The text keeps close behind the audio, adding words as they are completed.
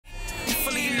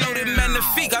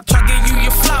feet, I try getting you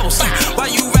your flowers. Why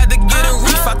you rather get a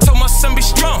reef? I told my son be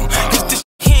strong. Cause this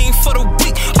he ain't for the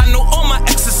weak. I know all my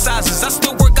exercises. I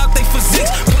still work out they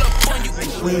physiques. Pull up on you.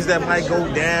 Queens that might go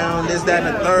down, this, that,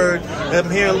 and the third. I'm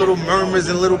hearing little murmurs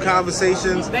and little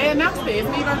conversations. They announced it. It's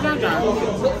me or John John.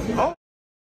 Oh.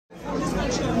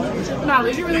 No,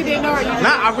 you really didn't know, or you didn't? Nah,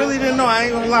 I really didn't know. I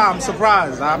ain't gonna lie. I'm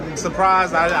surprised. I'm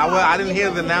surprised. I didn't hear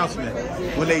the announcement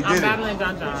when they did I'm it. battling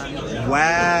John John. Wow.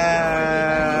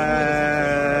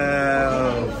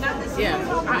 Yeah,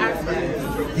 I asked for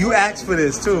this. You asked for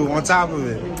this too, on top of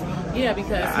it. Yeah,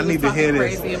 because I need to hear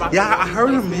this. Yeah, I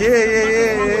heard him.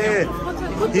 Yeah.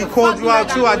 He called you out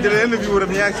too. I did an interview with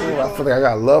him. He asked me. I feel like I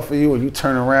got love for you, and you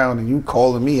turn around and you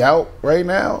calling me out right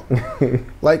now,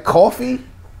 like coffee.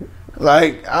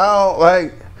 Like I don't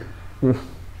like.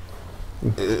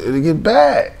 It'll get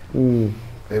bad.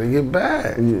 It'll get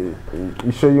bad. You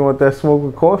sure you want that smoke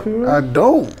with coffee, man? I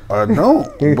don't. But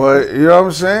you know what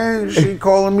I'm saying? She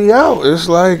calling me out. It's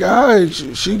like, all right,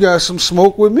 she got some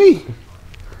smoke with me.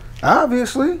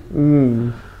 Obviously.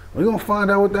 We're going to find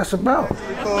out what that's about.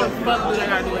 What the fuck do they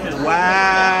got to do with him?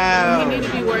 Wow. He need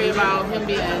to be worried about him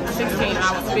being 16 and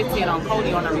I was 15 on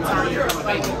Cody on a return from a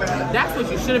baby. That's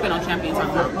what you should have been on Champion Talk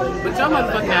about. But your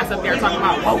motherfucking ass up there talking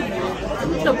about Woty.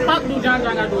 What the fuck do John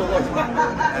John got to do with Woty?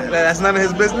 That's none of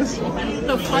his business? What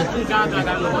the fuck do John John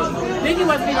got to do with Woty? Then you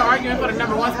wasn't even arguing for the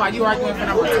 #1 spot. You arguing for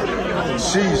 #2.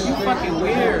 Sheesh. You fucking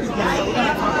weird.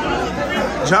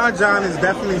 John John has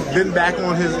definitely been back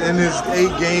on in his A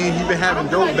game. He's been having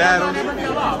dope battles.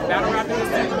 Battle rap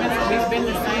has been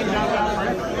the same John John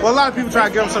forever. Well, a lot of people try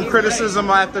to give him some criticism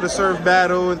after the Surf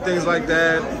battle and things like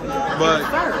that. But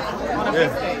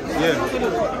yeah.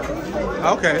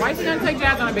 Okay. Why she gonna take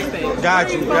Jazz on a big stage?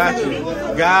 Got you. You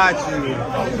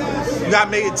gotta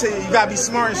make it. You gotta be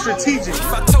smart and strategic.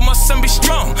 I told my son be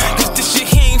strong. Cause this shit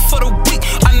he ain't for the weak.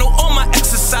 I know all my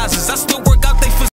exercises. I still